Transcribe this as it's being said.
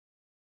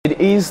It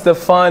is the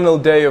final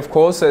day, of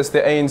course, as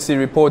the ANC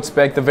reports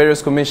back. The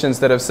various commissions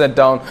that have sat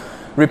down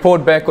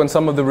report back on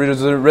some of the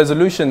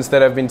resolutions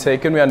that have been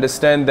taken. We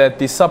understand that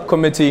the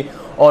subcommittee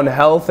on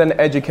health and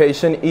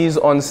education is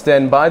on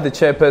standby. The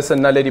chairperson,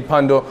 Naledi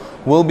Pandor,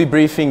 will be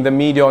briefing the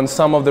media on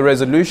some of the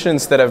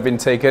resolutions that have been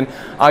taken.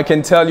 I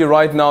can tell you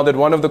right now that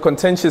one of the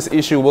contentious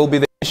issues will be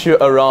the issue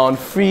around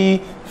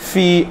free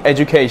fee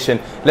education.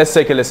 Let's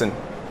take a listen.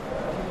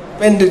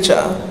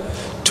 Expenditure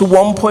to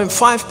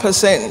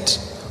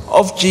 1.5%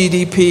 of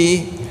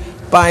GDP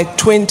by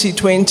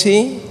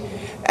 2020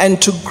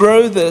 and to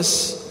grow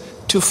this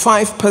to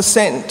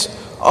 5%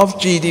 of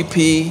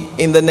GDP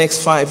in the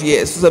next 5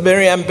 years. It's a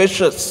very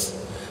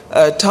ambitious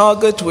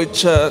target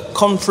which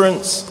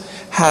conference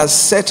has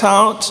set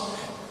out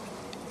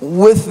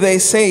with, they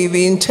say,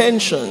 the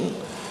intention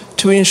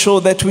to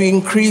ensure that we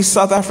increase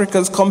South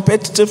Africa's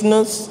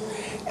competitiveness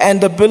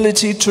and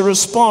ability to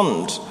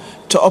respond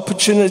to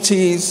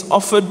opportunities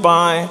offered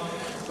by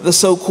the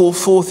so-called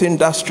Fourth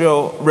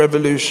Industrial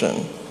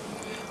Revolution.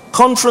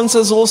 Conference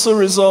has also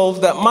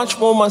resolved that much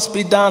more must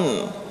be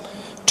done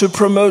to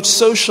promote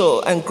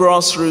social and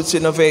grassroots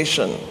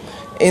innovation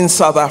in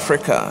South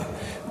Africa,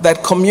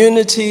 that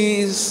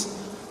communities,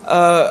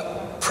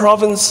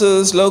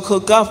 provinces,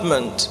 local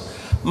government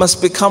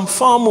must become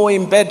far more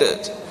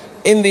embedded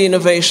in the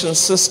innovation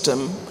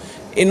system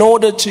in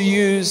order to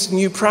use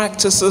new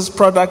practices,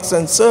 products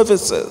and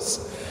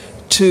services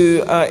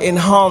to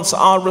enhance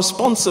our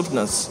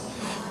responsiveness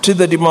to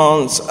the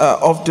demands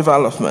of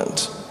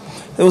development.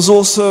 There was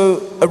also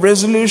a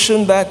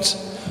resolution that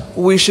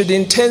we should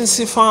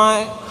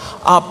intensify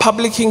our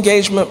public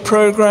engagement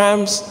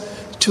programs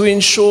to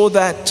ensure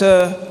that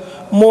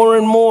more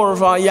and more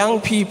of our young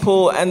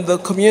people and the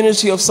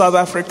community of South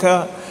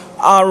Africa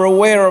are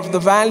aware of the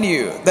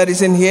value that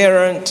is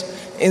inherent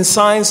in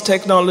science,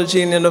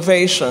 technology and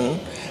innovation,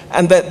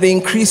 and that they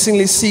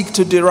increasingly seek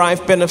to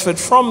derive benefit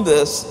from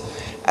this,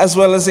 as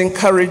well as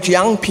encourage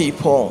young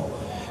people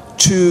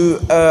to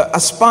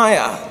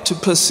aspire to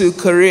pursue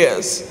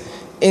careers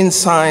in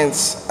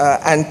science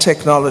and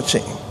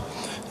technology.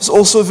 There's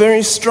also a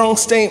very strong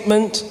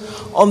statement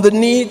on the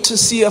need to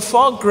see a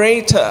far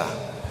greater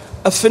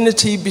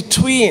affinity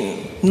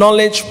between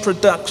knowledge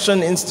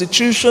production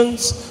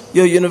institutions,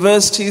 your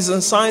universities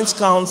and science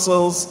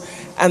councils,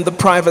 and the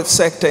private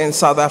sector in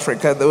South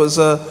Africa. There was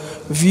a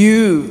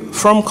view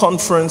from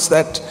conference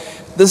that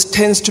this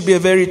tends to be a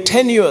very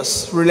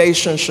tenuous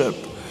relationship.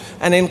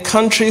 And in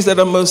countries that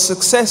are most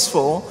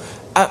successful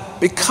at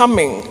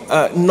becoming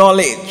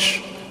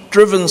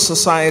knowledge-driven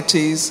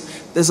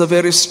societies, there's a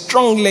very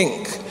strong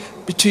link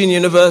between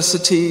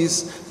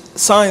universities,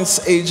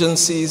 science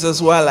agencies,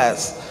 as well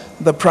as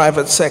the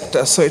private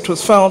sector. So it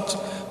was felt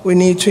we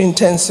need to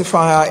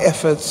intensify our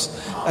efforts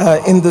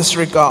in this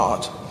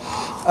regard.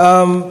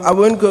 I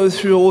won't go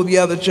through all the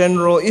other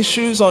general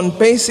issues. On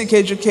basic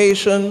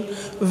education,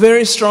 a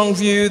very strong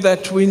view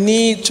that we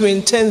need to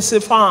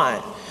intensify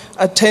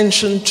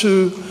attention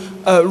to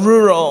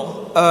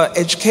rural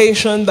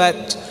education,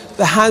 that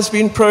there has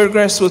been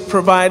progress with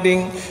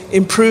providing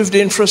improved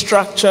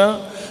infrastructure,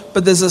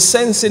 but there's a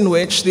sense in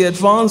which the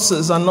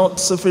advances are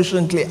not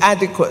sufficiently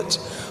adequate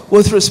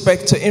with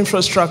respect to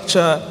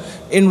infrastructure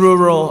in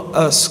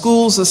rural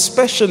schools,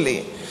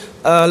 especially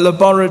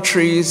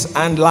laboratories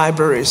and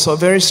libraries. So a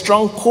very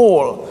strong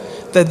call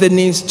that there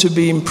needs to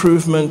be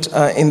improvement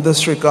in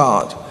this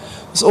regard.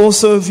 There's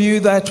also a view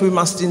that we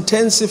must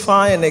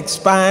intensify and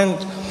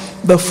expand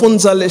the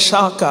Funza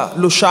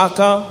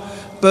Lushaka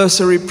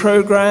bursary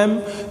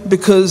program,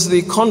 because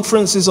the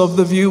conference is of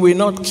the view we're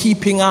not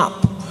keeping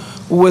up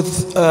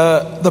with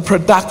the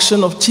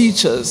production of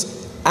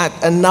teachers at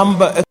a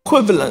number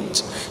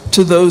equivalent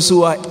to those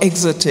who are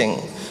exiting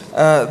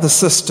the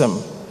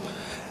system.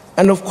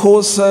 And of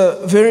course, a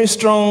very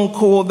strong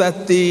call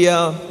that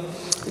the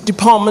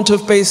Department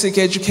of Basic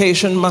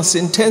Education must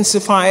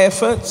intensify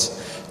efforts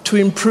to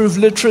improve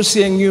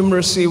literacy and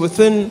numeracy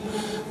within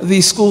the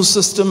school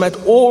system at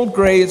all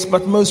grades,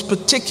 but most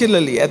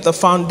particularly at the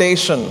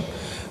foundation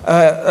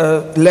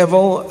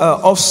level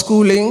of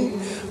schooling,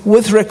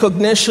 with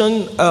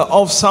recognition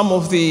of some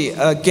of the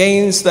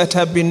gains that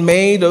have been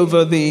made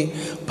over the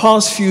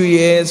past few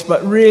years,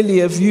 but really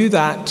a view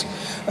that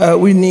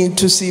we need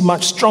to see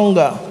much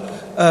stronger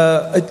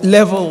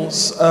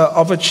levels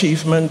of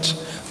achievement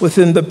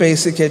within the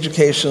basic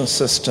education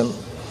system.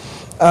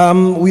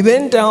 We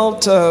then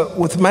dealt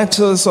with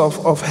matters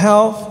of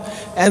health,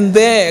 and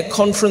their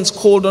conference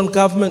called on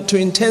government to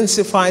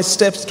intensify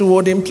steps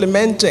toward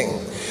implementing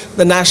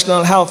the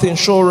national health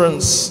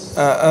insurance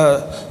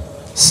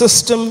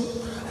system.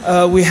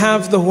 We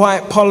have the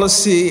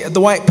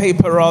white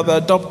paper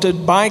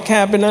adopted by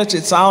Cabinet.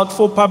 It's out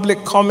for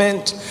public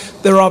comment.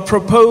 There are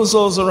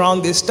proposals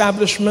around the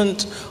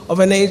establishment of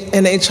an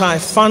NHI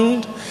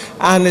fund,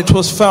 and it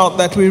was felt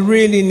that we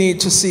really need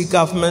to see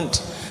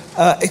government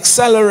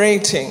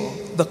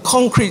accelerating the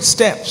concrete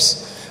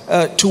steps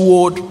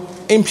toward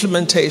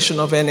implementation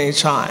of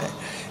NHI.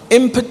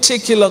 In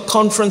particular,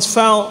 conference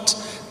felt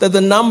that the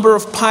number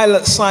of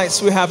pilot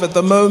sites we have at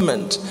the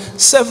moment,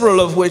 several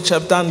of which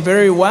have done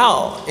very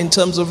well in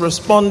terms of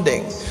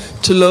responding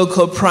to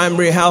local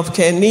primary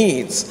healthcare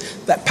needs,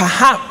 that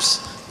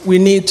perhaps we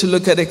need to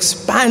look at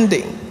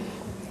expanding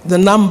the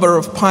number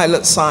of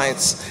pilot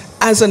sites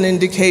as an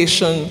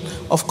indication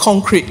of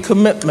concrete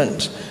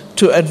commitment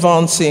to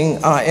advancing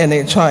our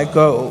NHI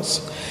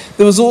goals.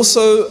 There was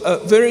also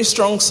very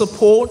strong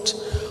support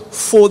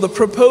for the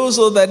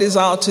proposal that is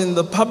out in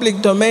the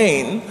public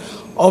domain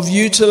of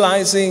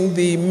utilizing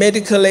the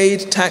medical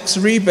aid tax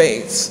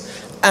rebates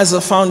as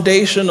a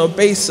foundation or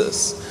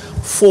basis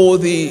for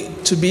the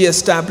to be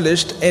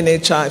established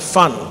NHI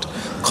fund.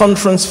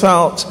 Conference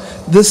felt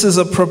this is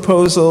a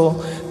proposal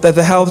that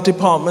the Health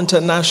Department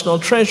and National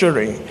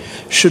Treasury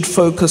should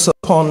focus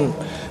upon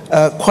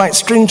quite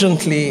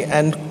stringently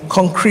and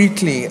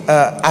concretely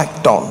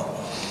act on.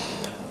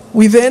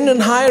 We then, in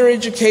higher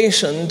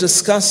education,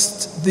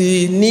 discussed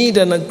the need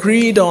and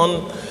agreed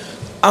on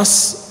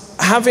us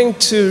having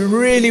to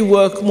really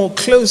work more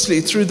closely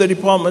through the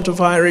Department of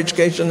Higher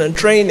Education and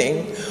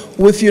Training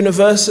with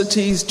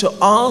universities to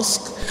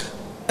ask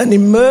an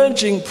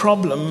emerging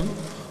problem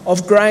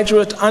of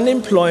graduate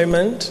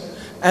unemployment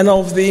and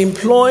of the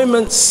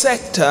employment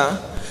sector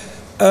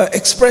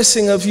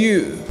expressing a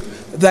view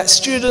that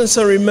students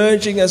are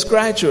emerging as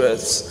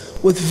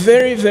graduates with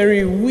very,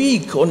 very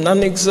weak or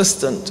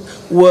non-existent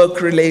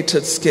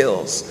work-related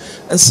skills.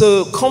 And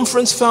so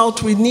conference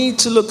felt we need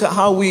to look at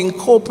how we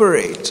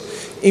incorporate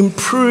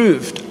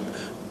improved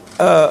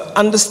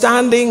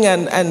understanding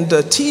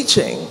and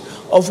teaching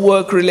of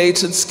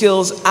work-related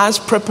skills as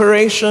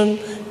preparation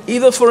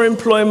either for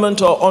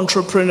employment or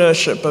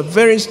entrepreneurship. A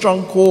very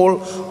strong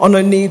call on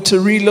a need to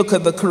relook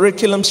at the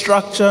curriculum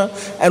structure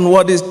and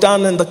what is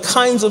done and the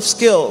kinds of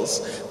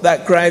skills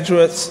that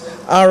graduates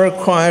are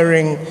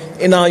acquiring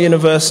in our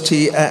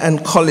university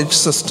and college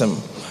system.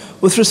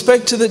 With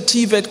respect to the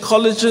TVET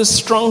colleges,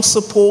 strong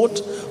support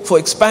for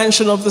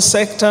expansion of the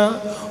sector,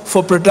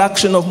 for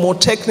production of more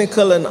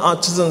technical and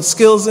artisan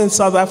skills in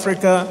South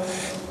Africa,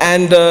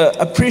 and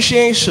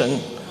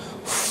appreciation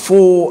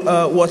for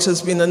what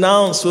has been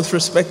announced with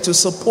respect to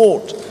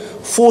support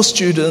for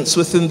students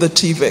within the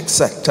TVET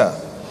sector.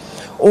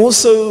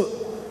 Also,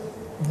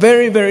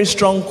 very, very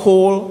strong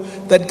call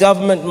that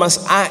government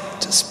must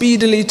act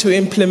speedily to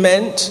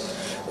implement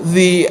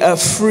the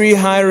free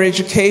higher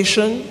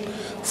education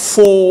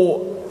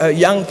for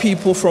young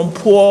people from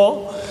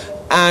poor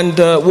and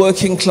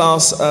working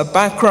class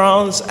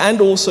backgrounds, and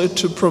also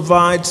to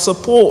provide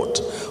support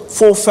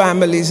for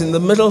families in the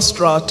middle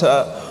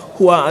strata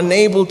who are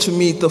unable to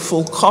meet the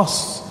full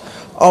costs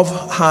of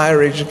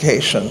higher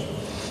education.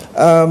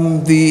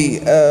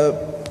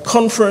 The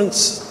conference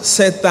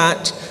said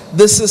that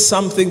this is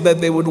something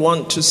that they would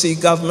want to see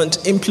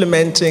government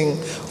implementing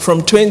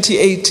from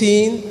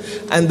 2018,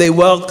 and they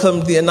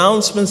welcomed the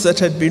announcements that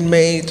had been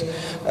made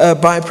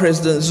by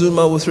President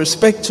Zuma with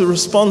respect to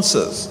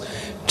responses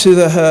to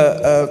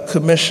the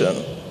commission.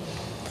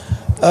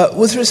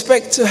 With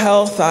respect to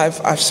health,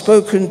 I've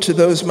spoken to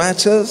those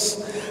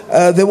matters.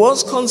 There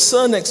was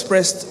concern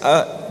expressed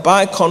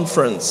by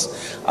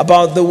conference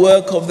about the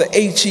work of the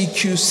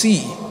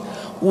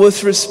HEQC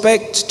with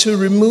respect to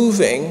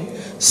removing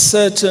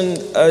certain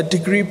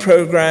degree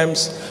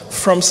programs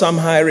from some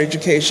higher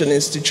education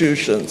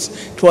institutions.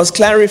 It was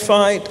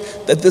clarified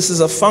that this is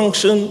a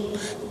function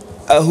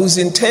whose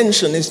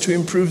intention is to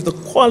improve the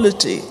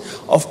quality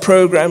of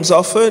programs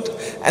offered,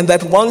 and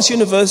that once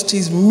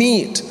universities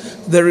meet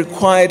the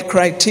required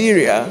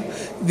criteria,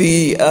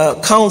 the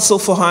Council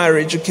for Higher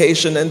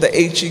Education and the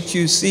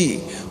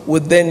HEQC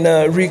would then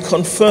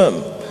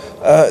reconfirm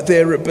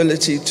their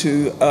ability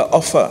to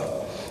offer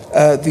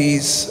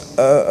these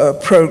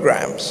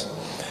programs.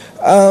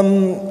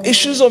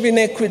 Issues of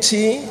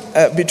inequity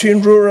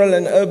between rural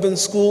and urban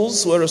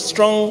schools were a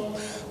strong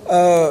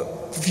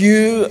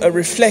view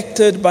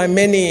reflected by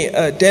many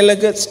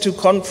delegates to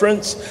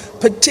conference,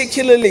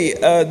 particularly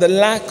the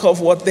lack of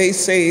what they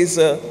say is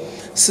a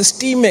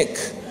systemic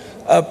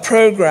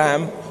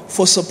program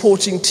for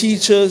supporting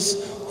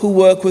teachers who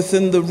work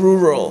within the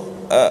rural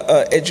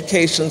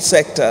education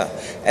sector,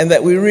 and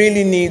that we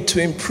really need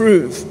to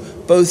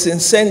improve both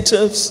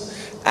incentives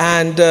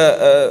and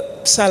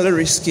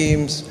salary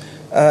schemes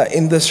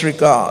in this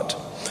regard.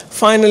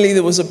 Finally,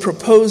 there was a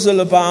proposal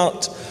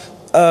about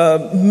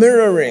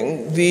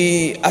mirroring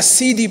the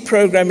ASIDI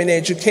program in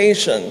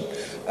education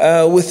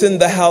within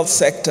the health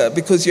sector,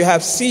 because you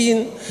have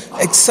seen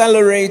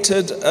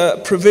accelerated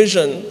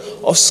provision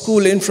of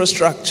school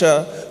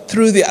infrastructure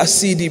through the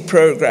ASIDI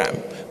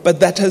program, but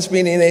that has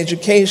been in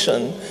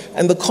education,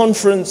 and the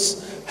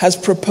conference has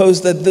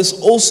proposed that this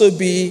also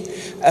be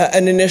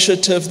an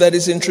initiative that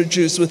is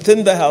introduced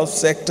within the health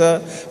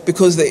sector,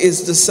 because there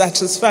is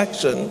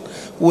dissatisfaction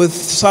with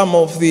some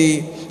of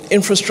the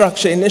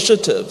infrastructure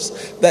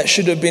initiatives that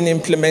should have been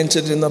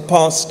implemented in the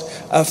past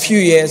few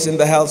years in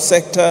the health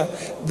sector.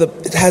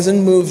 It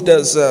hasn't moved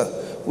as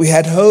we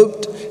had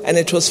hoped, and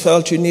it was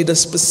felt you need a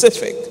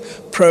specific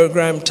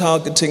program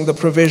targeting the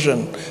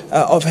provision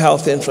of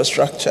health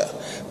infrastructure.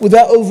 with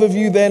that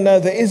overview, then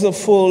there is a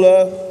full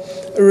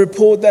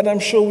report that I'm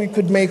sure we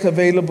could make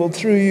available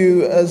through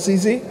you,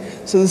 Zizi.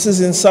 So this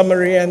is in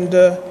summary, and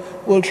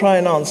we'll try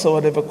and answer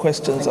whatever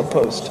questions are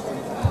posed.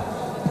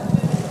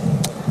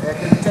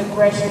 Can we take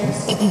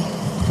questions?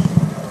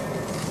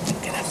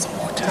 Can I have some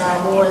water?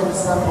 More and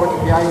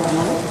somebody behind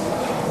you.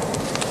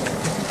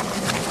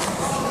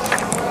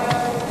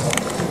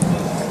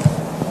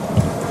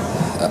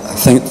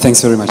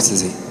 Thanks very much,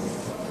 Zizi.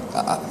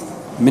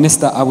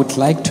 Minister, I would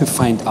like to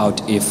find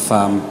out if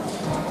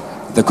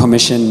the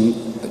Commission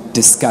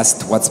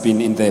discussed what's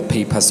been in the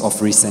papers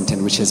of recent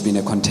and which has been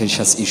a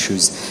contentious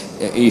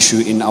issue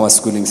in our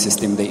schooling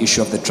system, the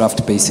issue of the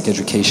draft Basic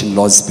Education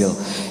Laws Bill,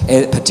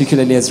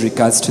 particularly as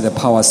regards to the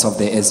powers of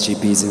the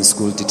SGBs in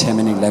school,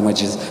 determining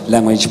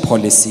language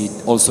policy,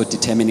 also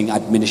determining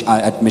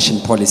admission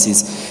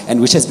policies,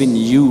 and which has been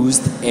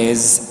used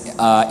as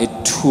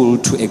a tool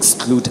to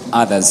exclude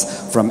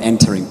others from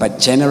entering, but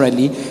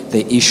generally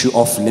the issue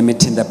of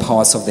limiting the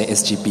powers of the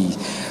SGB.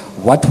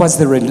 What was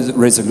the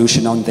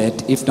resolution on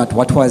that? If not,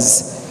 what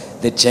was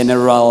the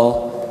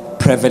general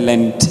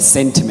prevalent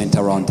sentiment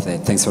around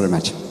that? Thanks very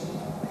much.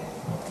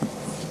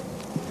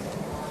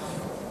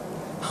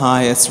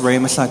 Hi, it's Ray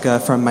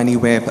Mahlaga from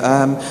MoneyWeb.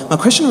 My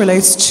question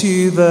relates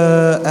to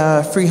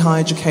the Free Higher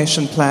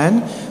Education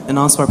Plan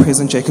announced by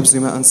President Jacob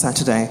Zuma on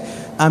Saturday.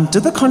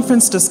 Did the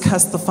conference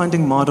discuss the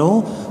funding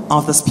model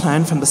of this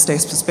plan from the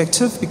state's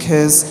perspective?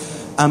 Because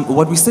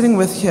what we're sitting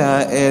with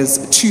here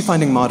is two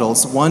funding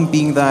models, one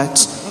being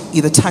that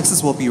either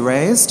taxes will be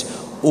raised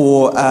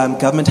or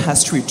government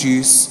has to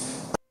reduce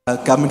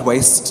government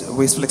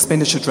wasteful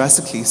expenditure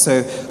drastically.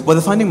 So were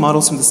the funding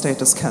models from the state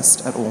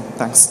discussed at all?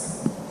 Thanks.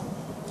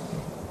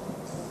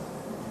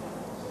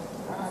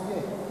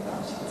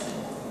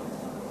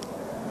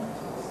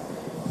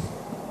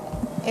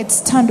 It's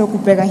Tando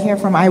Kubega here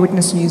from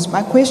Eyewitness News.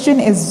 My question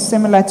is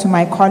similar to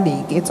my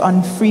colleague. It's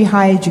on free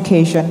higher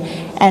education.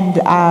 And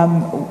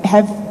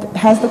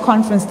has the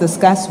conference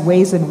discussed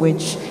ways in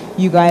which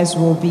you guys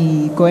will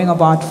be going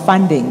about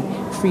funding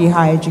free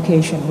higher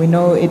education? We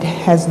know it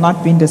has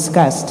not been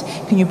discussed.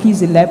 Can you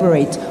please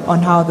elaborate on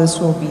how this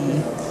will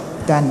be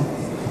done?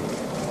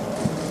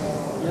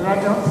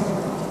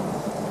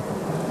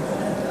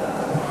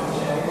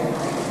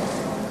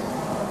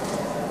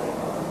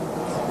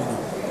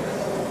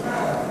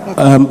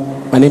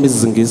 My name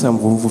is Zingisa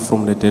Mvumvu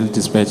from the Daily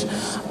Dispatch.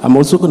 I'm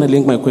also going to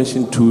link my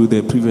question to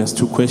the previous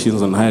two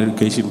questions on higher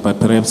education, but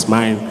perhaps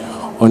mine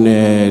on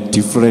a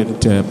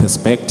different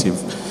perspective.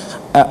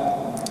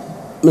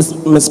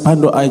 Ms.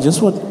 Pandor, I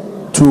just want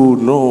to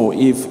know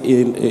if,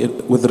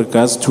 with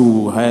regards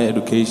to higher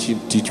education,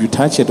 did you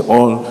touch at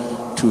all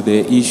to the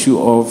issue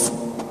of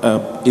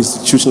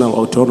institutional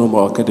autonomy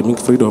or academic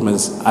freedom,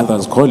 as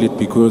others call it?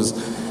 Because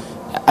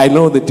I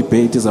know the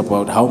debate is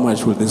about how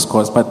much will this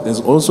cost, but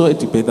there's also a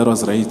debate that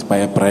was raised by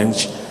a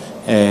branch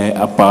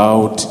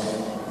about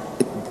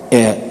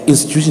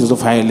institutions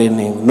of higher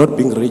learning not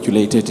being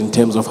regulated in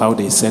terms of how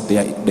they set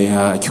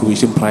their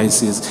tuition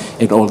prices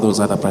and all those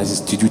other prices.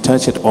 Did you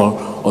touch at all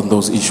on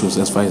those issues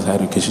as far as higher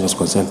education is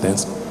concerned?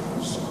 Thanks.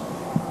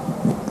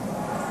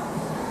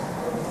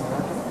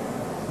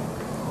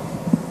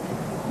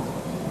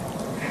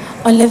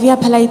 Olivia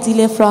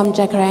Palaitile from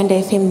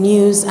Jacaranda FM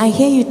News. I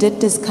hear you did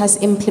discuss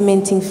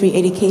implementing free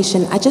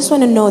education. I just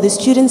want to know, the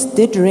students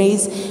did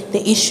raise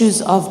the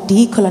issues of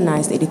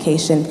decolonized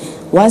education.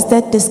 Was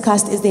that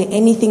discussed? Is there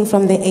anything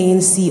from the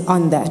ANC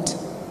on that?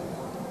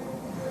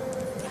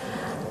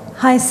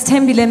 Hi, it's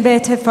Tembi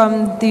Lembete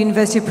from the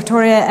University of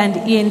Pretoria and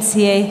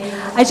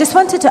ENCA. I just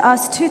wanted to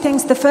ask two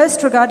things. The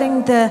first,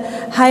 regarding the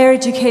higher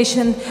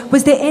education,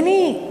 was there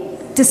any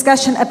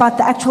discussion about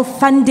the actual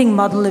funding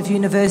model of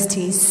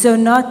universities? So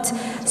not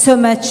so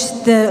much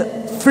the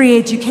free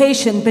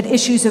education, but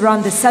issues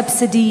around the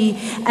subsidy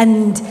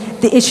and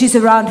the issues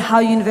around how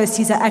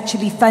universities are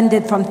actually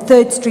funded from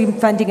third stream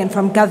funding and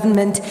from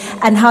government,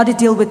 and how to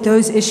deal with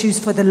those issues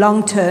for the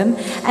long term.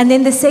 And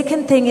then the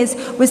second thing is,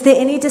 was there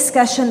any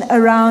discussion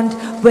around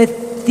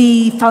with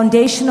the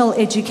foundational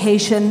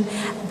education?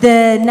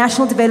 The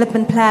National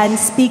Development Plan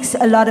speaks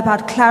a lot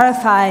about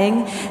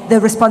clarifying the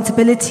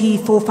responsibility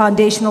for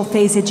foundational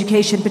phase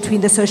education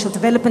between the Social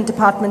Development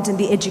Department and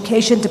the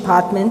Education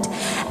Department,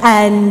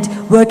 and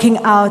working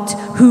out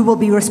who will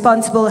be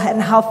responsible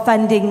and how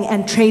funding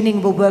and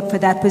training will work for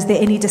that. Was there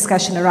any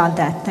discussion around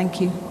that? Thank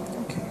you.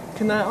 Okay.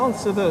 Can I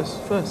answer those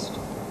first?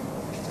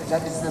 So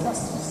that is the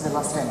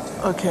last hand.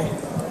 Okay.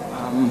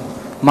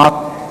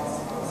 Mark.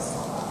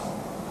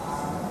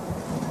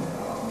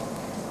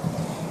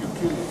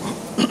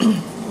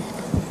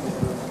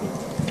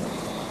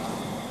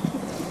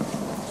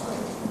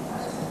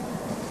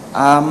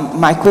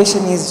 My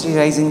question is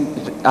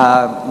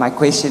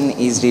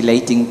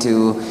relating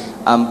to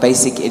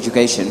basic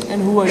education.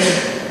 And who are you?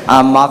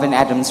 Marvin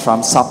Adams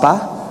from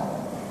SOPA.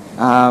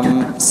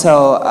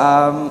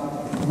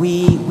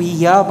 We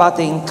hear about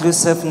the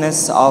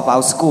inclusiveness of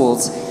our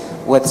schools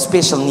with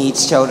special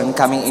needs children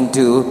coming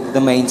into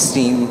the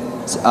mainstream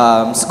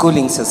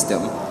schooling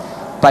system.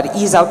 but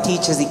is our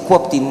teachers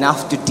equipped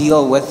enough to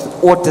deal with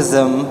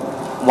autism,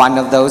 one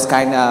of those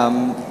kind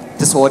of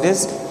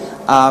disorders?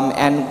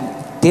 And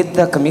did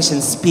the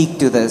commission speak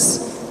to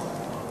this?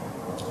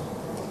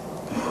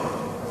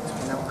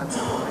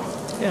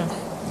 Yeah.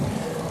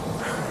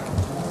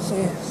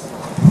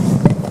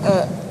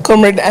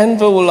 Comrade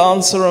Anver will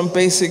answer on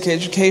basic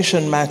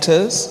education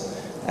matters,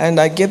 and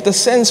I get the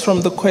sense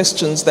from the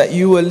questions that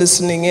you were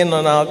listening in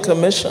on our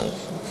commission.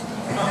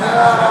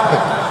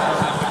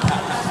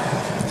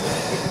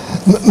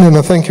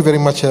 No, thank you very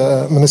much,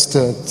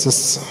 Minister.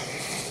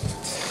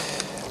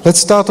 Let's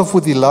start off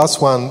with the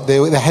last one.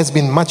 There has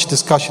been much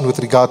discussion with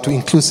regard to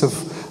inclusive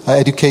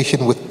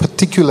education, with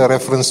particular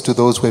reference to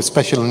those who have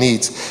special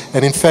needs.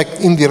 And in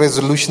fact, in the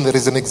resolution, there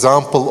is an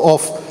example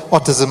of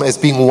autism as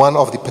being one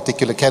of the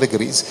particular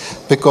categories,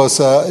 because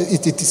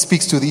it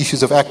speaks to the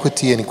issues of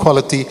equity and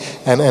equality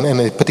and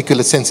a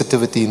particular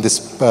sensitivity in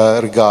this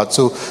regard.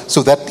 So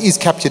that is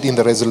captured in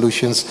the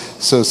resolutions,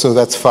 so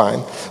that's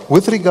fine.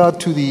 With regard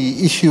to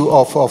the issue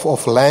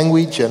of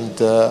language and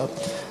the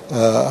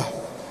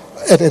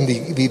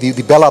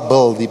Bella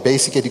Bill, the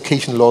Basic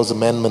Education Laws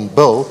Amendment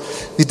Bill,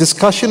 the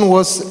discussion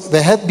was,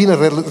 there had been a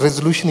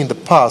resolution in the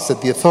past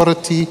that the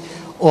authority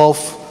of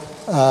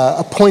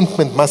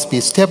appointment must be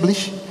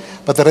established,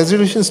 but the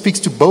resolution speaks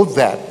to both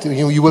that.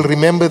 You will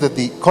remember that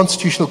the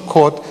Constitutional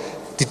Court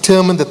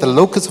determined that the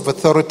locus of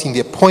authority in the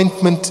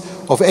appointment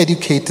of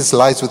educators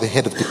lies with the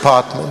head of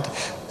department.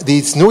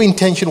 There's no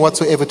intention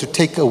whatsoever to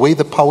take away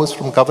the powers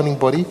from governing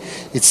body.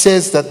 It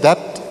says that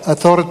that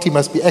authority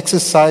must be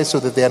exercised so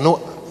that there are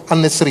no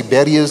unnecessary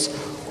barriers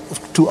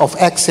of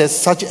access,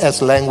 such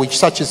as language,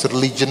 such as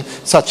religion,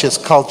 such as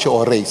culture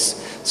or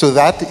race. So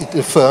that it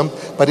affirmed,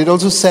 but it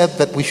also said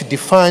that we should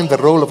define the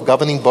role of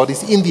governing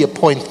bodies in the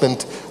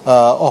appointment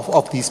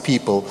of these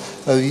people.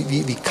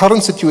 The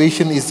current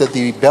situation is that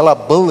the Bella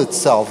Bill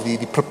itself,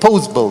 the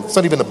proposed bill, it's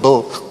not even a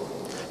bill,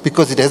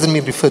 because it hasn't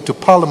been referred to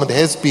Parliament,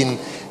 has been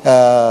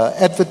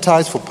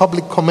advertised for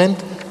public comment.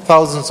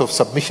 Thousands of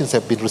submissions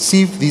have been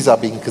received. These are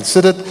being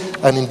considered,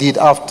 and indeed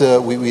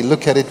after we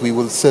look at it, we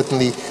will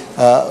certainly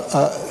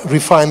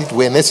refine it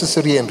where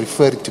necessary and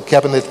refer it to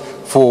Cabinet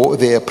for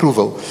their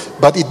approval.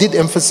 But it did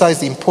emphasize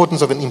the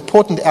importance of an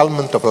important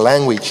element of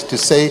language, to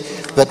say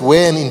that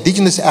where an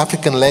indigenous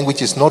African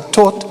language is not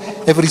taught,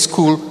 every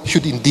school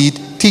should indeed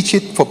teach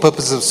it for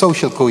purposes of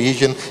social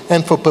cohesion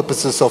and for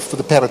purposes of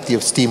the parity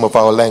of esteem of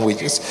our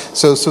languages.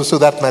 So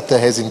that matter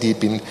has indeed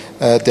been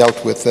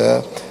dealt with.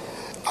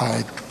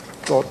 I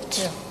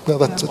thought, no,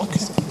 that's it.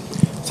 Okay.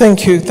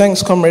 Thank you.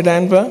 Thanks, Comrade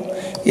Anver.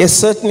 Yes,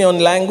 certainly on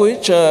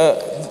language,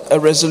 a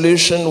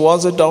resolution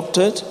was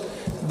adopted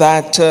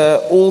that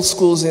all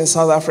schools in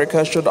South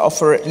Africa should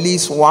offer at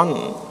least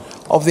one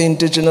of the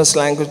indigenous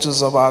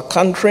languages of our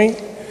country,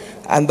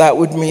 and that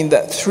would mean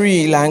that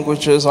 3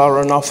 languages are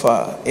on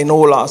offer in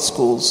all our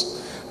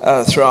schools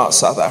throughout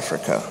South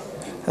Africa.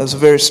 There's a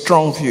very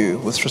strong view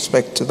with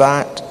respect to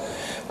that.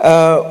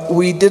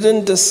 We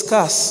didn't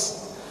discuss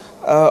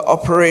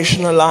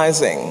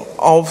operationalizing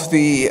of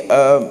the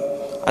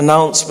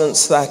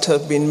announcements that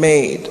have been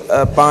made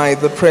by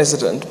the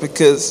President,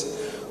 because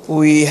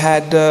we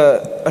had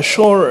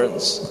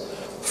assurance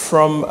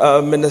from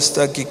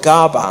Minister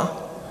Gigaba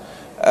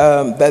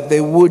that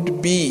there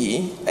would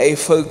be a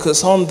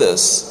focus on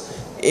this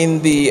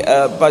in the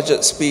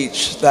budget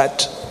speech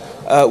that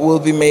will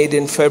be made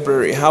in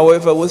February.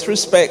 However, with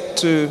respect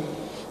to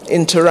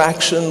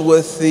interaction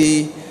with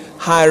the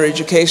higher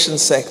education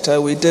sector,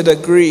 we did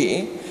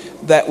agree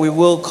that we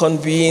will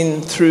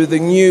convene through the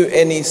new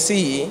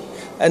NEC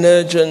an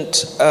urgent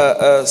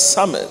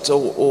summit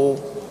or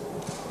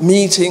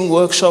meeting,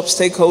 workshop,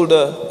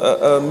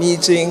 stakeholder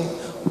meeting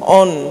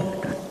on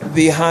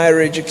the higher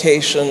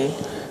education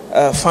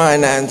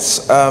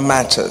finance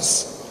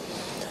matters.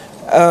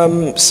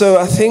 So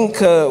I think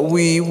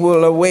we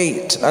will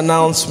await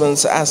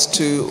announcements as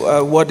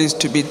to what is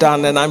to be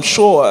done, and I'm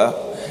sure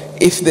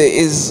if there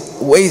is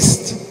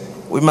waste,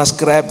 we must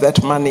grab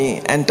that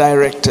money and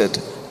direct it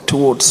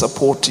towards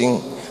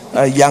supporting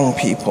young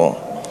people.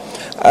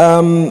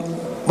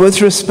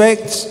 With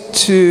respect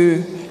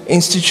to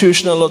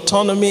institutional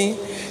autonomy,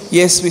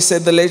 yes, we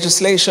said the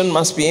legislation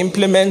must be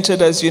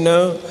implemented. As you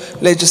know,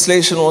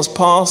 legislation was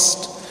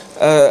passed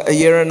a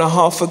year and a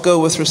half ago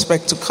with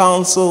respect to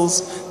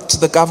councils, to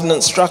the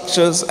governance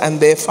structures and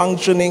their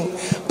functioning,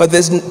 but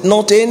there's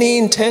not any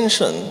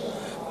intention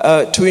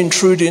to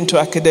intrude into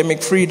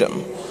academic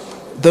freedom.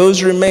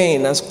 Those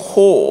remain as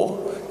core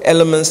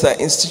elements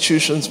that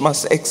institutions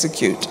must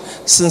execute,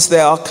 since they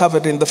are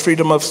covered in the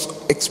freedom of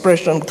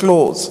expression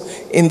clause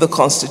in the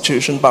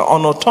Constitution. But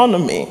on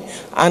autonomy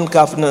and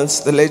governance,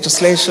 the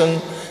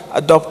legislation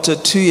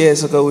adopted 2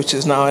 years ago, which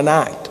is now an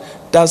act,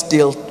 does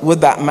deal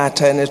with that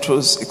matter, and it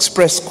was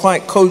expressed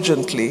quite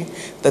cogently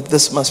that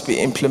this must be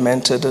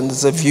implemented, and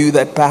there's a view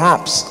that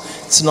perhaps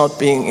it's not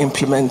being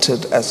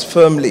implemented as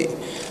firmly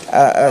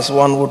as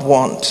one would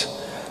want.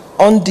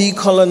 On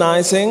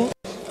decolonizing,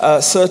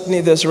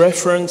 certainly there's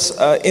reference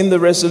in the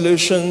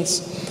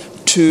resolutions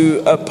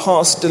to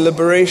past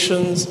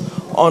deliberations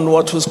on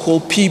what was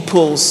called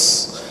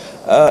people's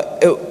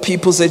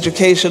people's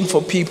education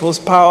for people's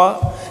power,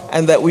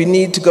 and that we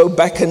need to go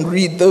back and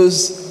read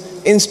those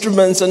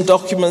instruments and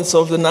documents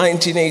of the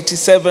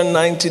 1987,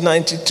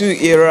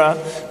 1992 era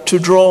to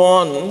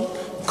draw on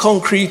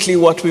concretely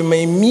what we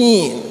may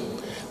mean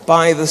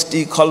by this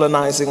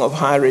decolonizing of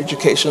higher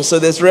education. So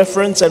there's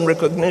reference and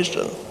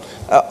recognition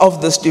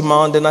of this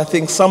demand, and I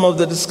think some of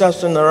the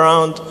discussion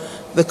around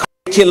the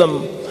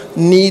curriculum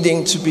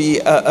needing to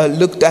be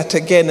looked at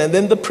again, and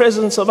then the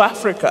presence of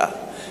Africa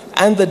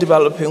and the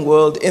developing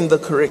world in the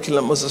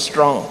curriculum was a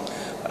strong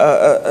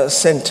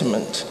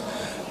sentiment.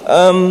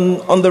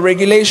 On the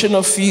regulation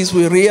of fees,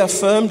 we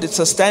reaffirmed it's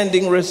a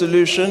standing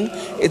resolution.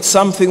 It's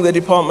something the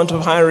Department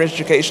of Higher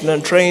Education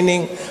and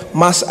Training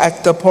must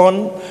act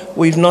upon.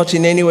 We've not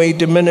in any way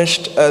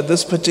diminished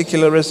this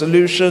particular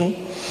resolution.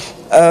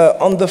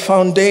 On the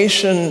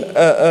foundation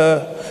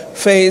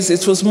phase,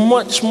 it was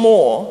much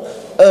more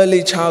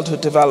early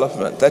childhood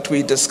development that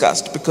we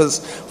discussed, because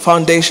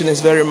foundation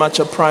is very much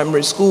a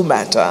primary school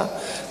matter,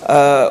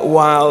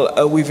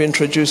 while we've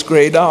introduced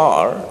grade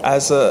R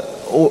as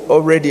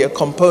already a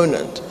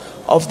component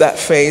of that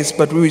phase.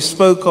 But we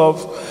spoke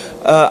of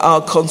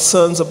our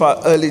concerns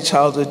about early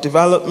childhood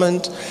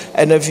development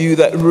and a view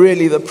that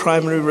really the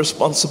primary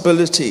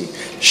responsibility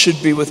should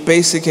be with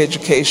basic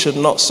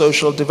education, not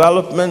social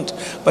development.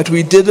 But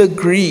we did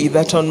agree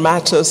that on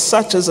matters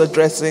such as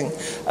addressing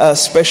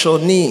special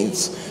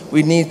needs,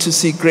 we need to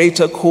see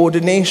greater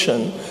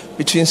coordination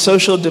between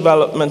social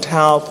development,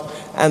 health,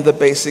 and the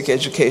basic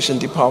education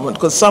department,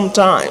 because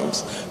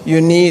sometimes you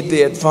need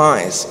the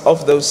advice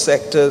of those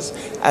sectors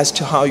as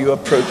to how you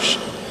approach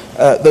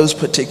those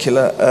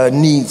particular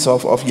needs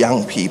of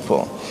young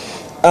people.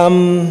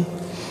 I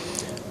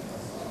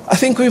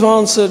think we've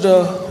answered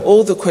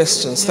all the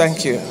questions.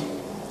 Thank you.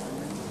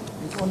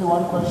 It's only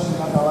one question,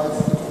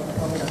 otherwise.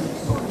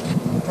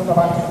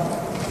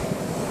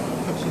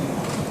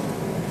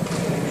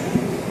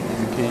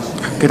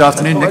 Good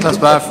afternoon, Nicholas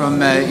Bauer from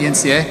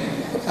ENCA.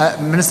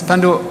 Minister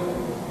Pandor,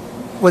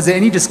 was there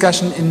any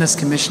discussion in this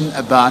commission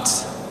about,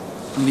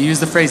 we use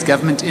the phrase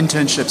government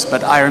internships,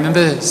 but I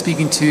remember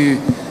speaking to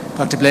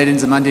Dr. Blade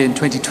Nzimande in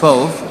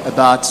 2012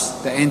 about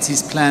the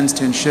ANC's plans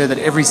to ensure that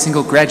every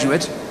single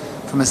graduate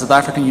from a South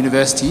African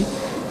university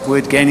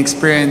would gain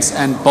experience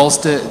and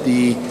bolster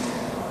the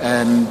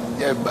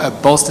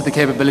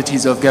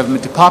capabilities of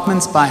government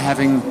departments by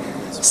having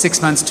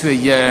 6 months to a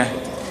year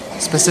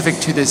specific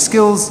to their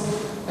skills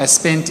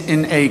spent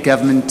in a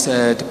government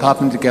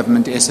department, a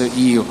government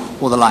SOE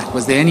or the like.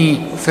 Was there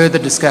any further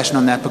discussion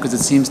on that, because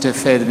it seems to have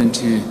faded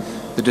into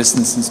the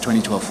distance since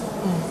 2012?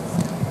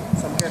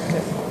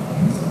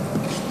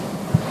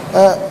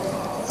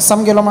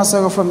 Samgelo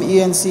Masego from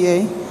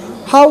ENCA.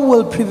 How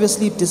will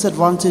previously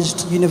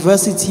disadvantaged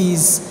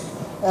universities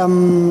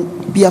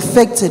be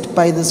affected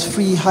by this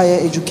free higher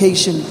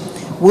education?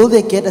 Will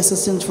they get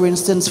assistance, for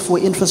instance, for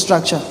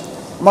infrastructure?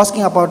 I'm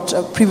asking about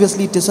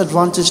previously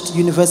disadvantaged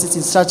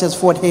universities such as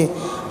Fort Hare.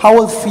 How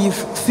will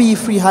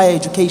free higher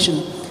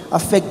education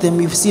affect them?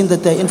 We've seen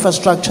that their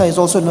infrastructure is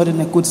also not in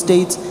a good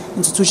state.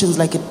 Institutions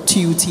like a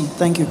TUT.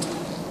 Thank you.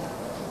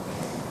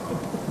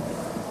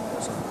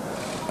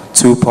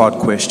 Two-part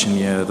question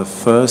here. The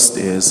first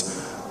is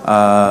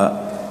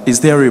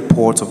there a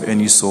report of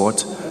any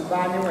sort?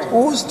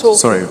 Who's talking?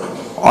 Sorry,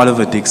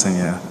 Oliver Dixon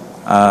here.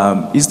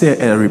 Is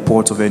there a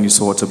report of any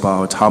sort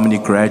about how many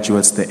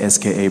graduates the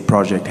SKA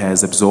project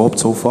has absorbed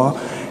so far,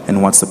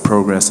 and what's the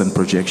progress and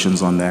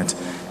projections on that?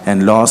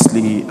 And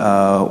lastly,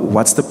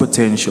 what's the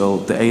potential?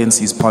 The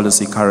ANC's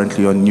policy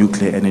currently on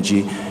nuclear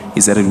energy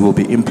is that it will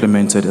be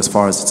implemented as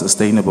far as it's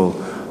sustainable.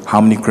 How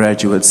many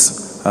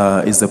graduates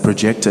is the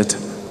projected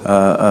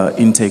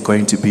intake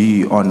going to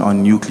be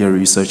on nuclear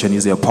research, and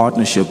is there a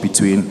partnership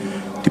between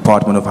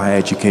Department of Higher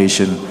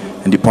Education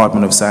and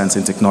Department of Science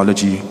and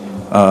Technology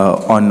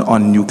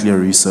on nuclear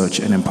research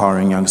and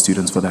empowering young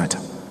students for that?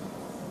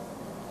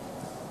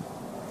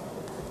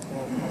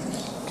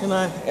 Can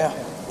I? Yeah.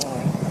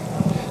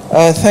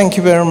 Thank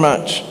you very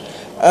much.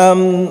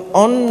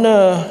 On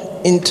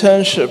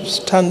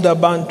internships, Tanda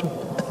Bantu,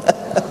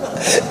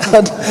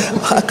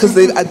 because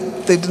they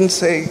didn't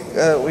say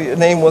your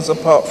name was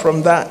apart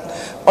from that.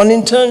 On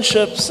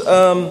internships,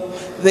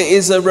 there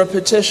is a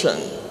repetition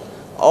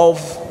of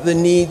the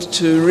need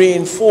to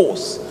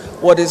reinforce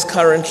what is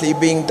currently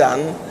being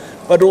done,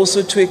 but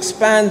also to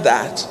expand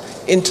that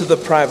into the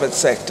private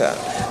sector.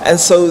 And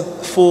so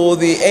for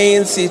the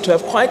ANC to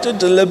have quite a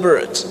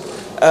deliberate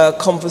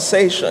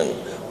conversation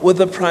with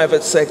the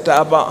private sector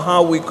about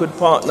how we could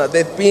partner.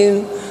 There have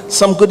been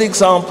some good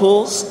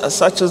examples,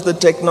 such as the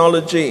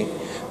technology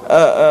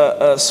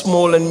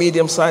small and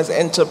medium-sized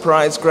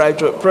enterprise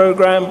graduate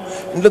program.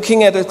 And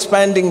looking at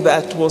expanding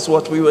that was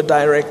what we were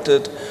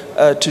directed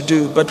to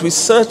do. But we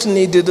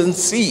certainly didn't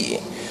see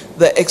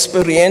the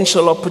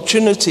experiential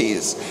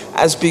opportunities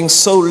as being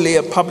solely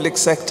a public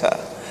sector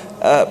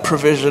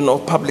provision or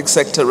public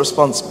sector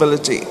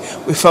responsibility.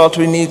 We felt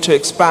we need to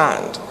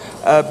expand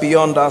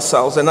beyond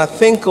ourselves. And I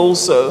think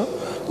also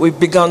we've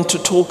begun to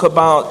talk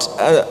about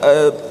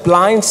a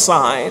blind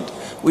side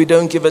we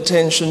don't give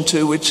attention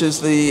to, which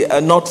is the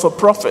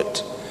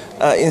not-for-profit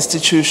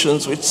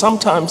institutions, which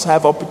sometimes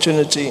have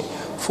opportunity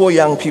for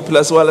young people,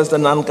 as well as the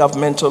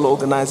non-governmental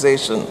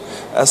organization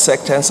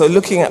sector. And so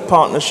looking at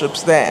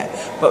partnerships there,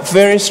 but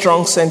very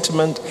strong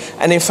sentiment,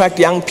 and in fact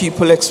young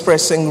people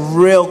expressing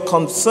real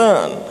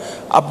concern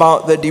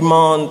about the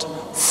demand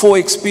for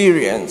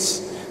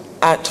experience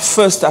at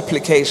first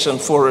application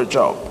for a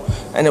job.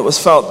 And it was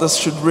felt this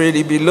should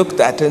really be looked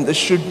at, and there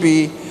should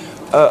be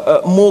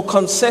more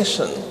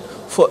concession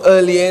for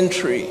early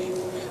entry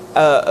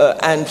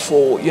and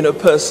for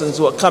persons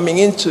who are coming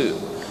into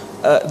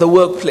the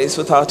workplace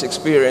without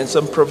experience,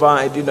 and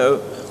provide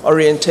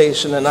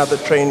orientation and other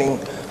training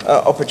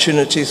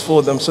opportunities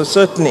for them. So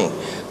certainly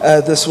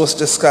this was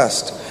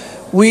discussed.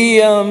 We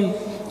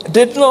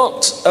did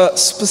not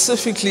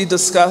specifically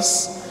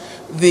discuss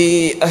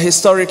the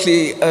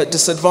historically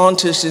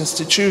disadvantaged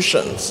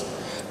institutions,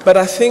 but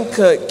I think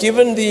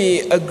given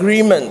the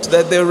agreement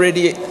that there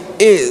already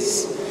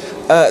is,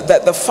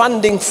 that the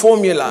funding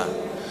formula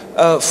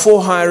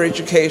for higher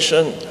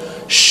education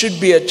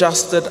should be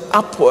adjusted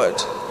upward,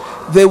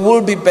 there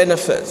will be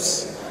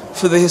benefits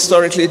for the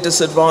historically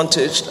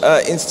disadvantaged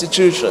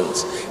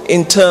institutions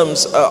in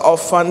terms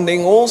of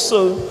funding.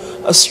 Also,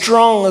 a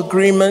strong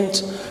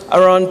agreement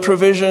around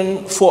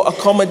provision for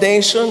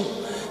accommodation,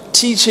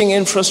 teaching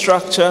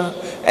infrastructure,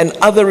 and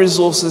other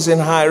resources in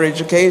higher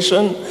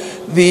education.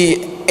 The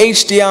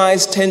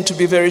HDIs tend to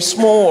be very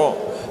small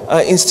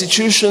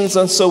institutions,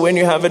 and so when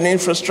you have an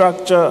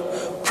infrastructure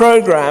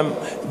program,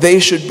 they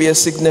should be a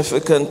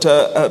significant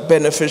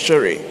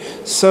beneficiary.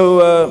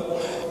 So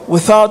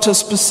without a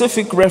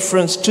specific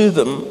reference to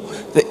them,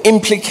 the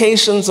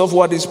implications of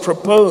what is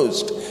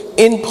proposed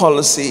in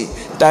policy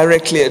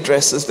directly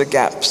addresses the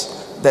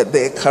gaps that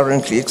they're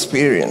currently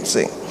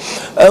experiencing.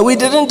 We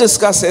didn't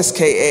discuss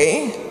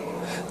SKA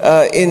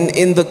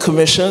in the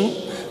commission,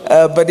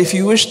 but if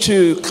you wish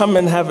to come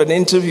and have an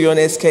interview on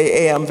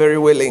SKA, I'm very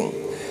willing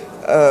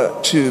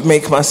to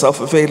make myself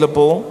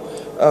available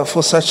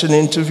for such an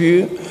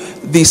interview.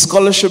 The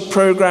scholarship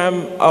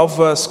program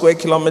of Square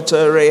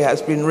Kilometre Array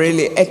has been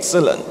really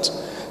excellent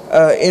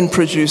in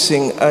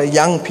producing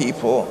young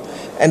people,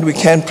 and we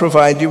can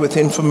provide you with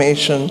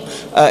information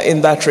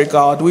in that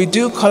regard. We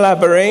do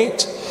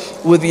collaborate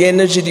with the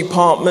Energy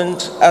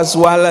Department as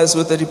well as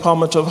with the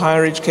Department of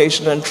Higher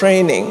Education and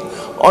Training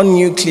on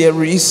nuclear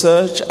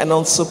research and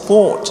on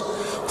support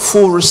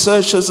for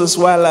researchers as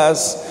well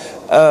as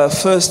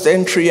first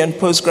entry and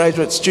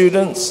postgraduate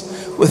students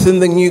within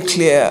the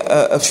nuclear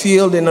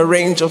field in a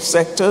range of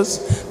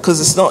sectors,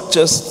 because it's not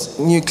just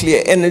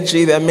nuclear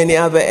energy, there are many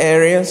other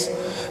areas.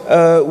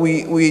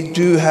 We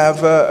do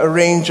have a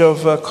range of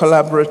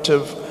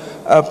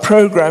collaborative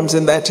programs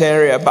in that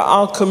area, but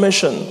our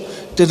commission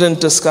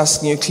didn't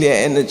discuss nuclear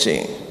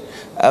energy.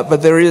 But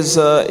there is,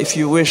 if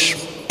you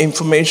wish,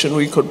 information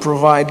we could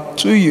provide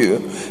to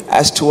you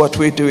as to what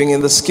we're doing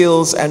in the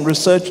skills and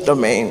research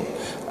domain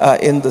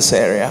in this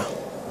area.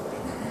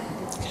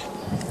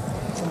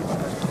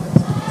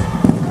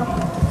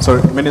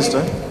 Sorry,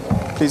 Minister,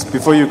 please,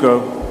 before you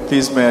go,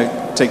 please may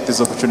I take this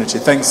opportunity.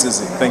 Thanks,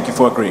 Susie. Thank you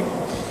for agreeing.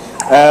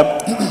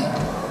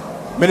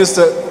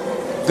 Minister,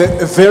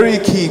 a very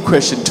key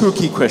question, two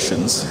key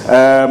questions.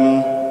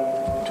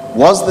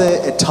 Was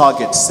there a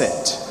target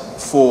set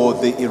for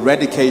the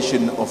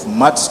eradication of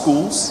mud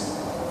schools,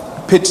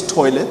 pit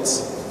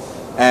toilets,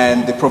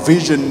 and the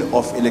provision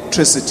of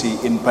electricity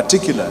in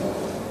particular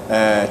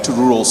to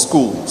rural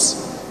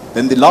schools?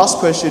 Then the last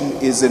question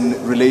is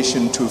in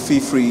relation to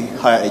fee-free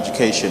higher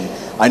education.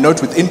 I note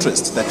with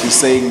interest that you're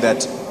saying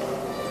that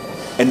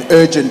an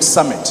urgent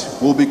summit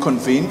will be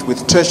convened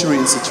with tertiary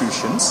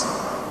institutions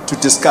to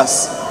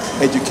discuss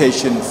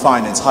education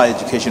finance, higher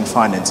education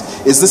finance.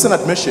 Is this an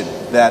admission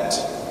that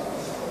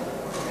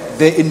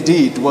there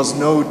indeed was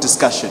no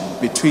discussion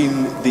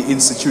between the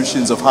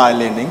institutions of higher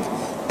learning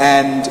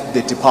and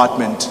the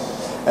department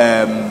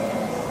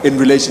in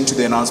relation to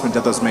the announcement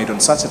that was made on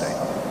Saturday?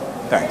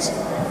 Thanks.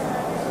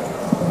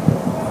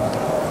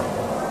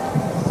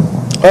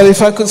 Well,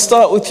 if I could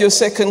start with your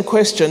second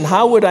question,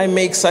 how would I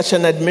make such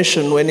an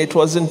admission when it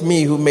wasn't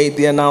me who made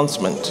the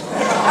announcement?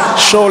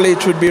 Surely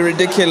it would be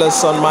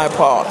ridiculous on my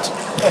part.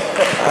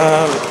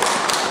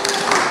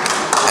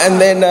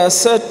 And then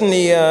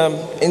certainly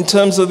in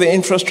terms of the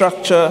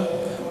infrastructure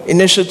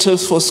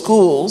initiatives for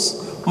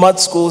schools, mud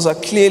schools are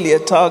clearly a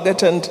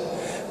target, and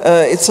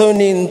it's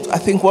only in, I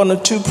think, one or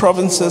two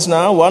provinces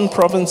now, one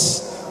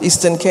province,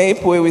 Eastern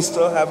Cape, where we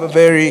still have a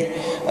very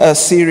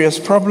serious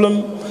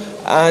problem.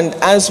 And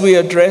as we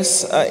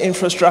address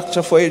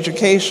infrastructure for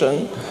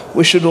education,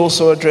 we should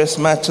also address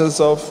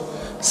matters of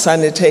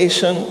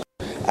sanitation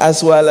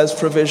as well as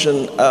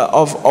provision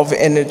of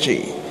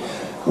energy.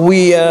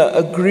 We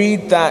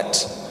agreed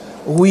that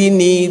we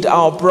need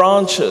our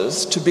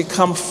branches to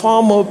become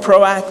far more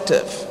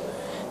proactive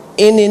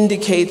in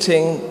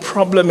indicating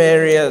problem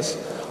areas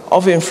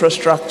of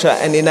infrastructure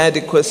and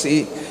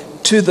inadequacy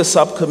to the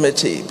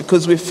subcommittee,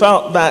 because we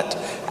felt that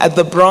at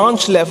the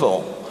branch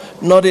level,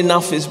 not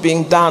enough is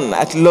being done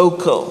at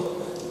local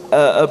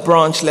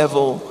branch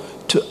level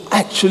to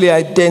actually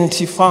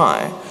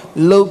identify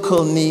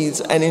local needs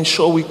and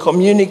ensure we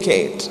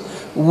communicate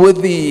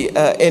with the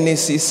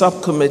NEC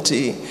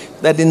subcommittee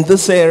that in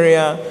this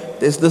area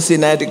there's this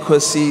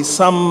inadequacy.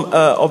 Some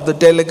of the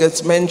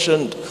delegates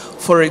mentioned,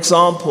 for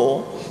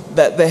example,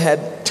 that they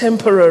had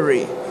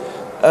temporary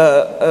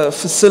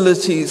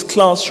facilities,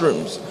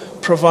 classrooms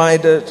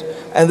provided,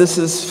 and this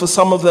is for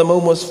some of them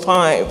almost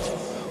 5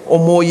 or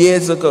more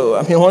years ago.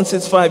 I mean, once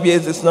it's 5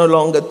 years, it's no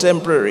longer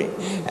temporary.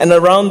 And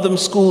around them,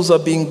 schools are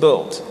being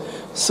built.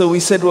 So we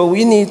said, well,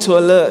 we need to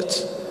alert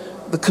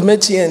the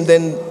committee, and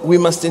then we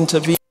must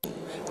intervene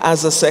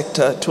as a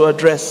sector to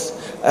address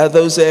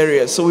those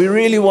areas. So we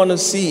really want to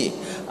see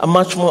a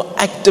much more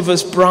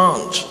activist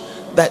branch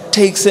that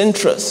takes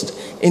interest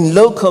in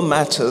local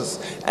matters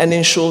and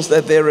ensures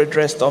that they're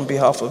addressed on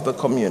behalf of the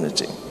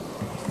community.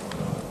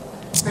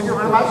 Thank you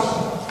very much.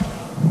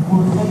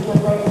 We'll take the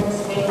very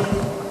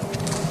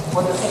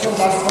for the second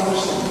last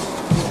commission.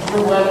 We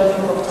were running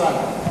out of time.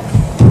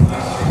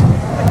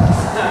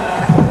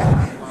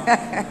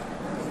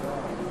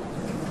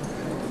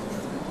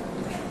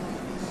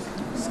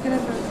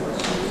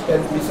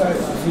 And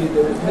besides, you see,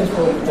 the next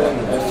point,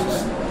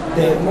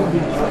 they have not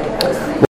been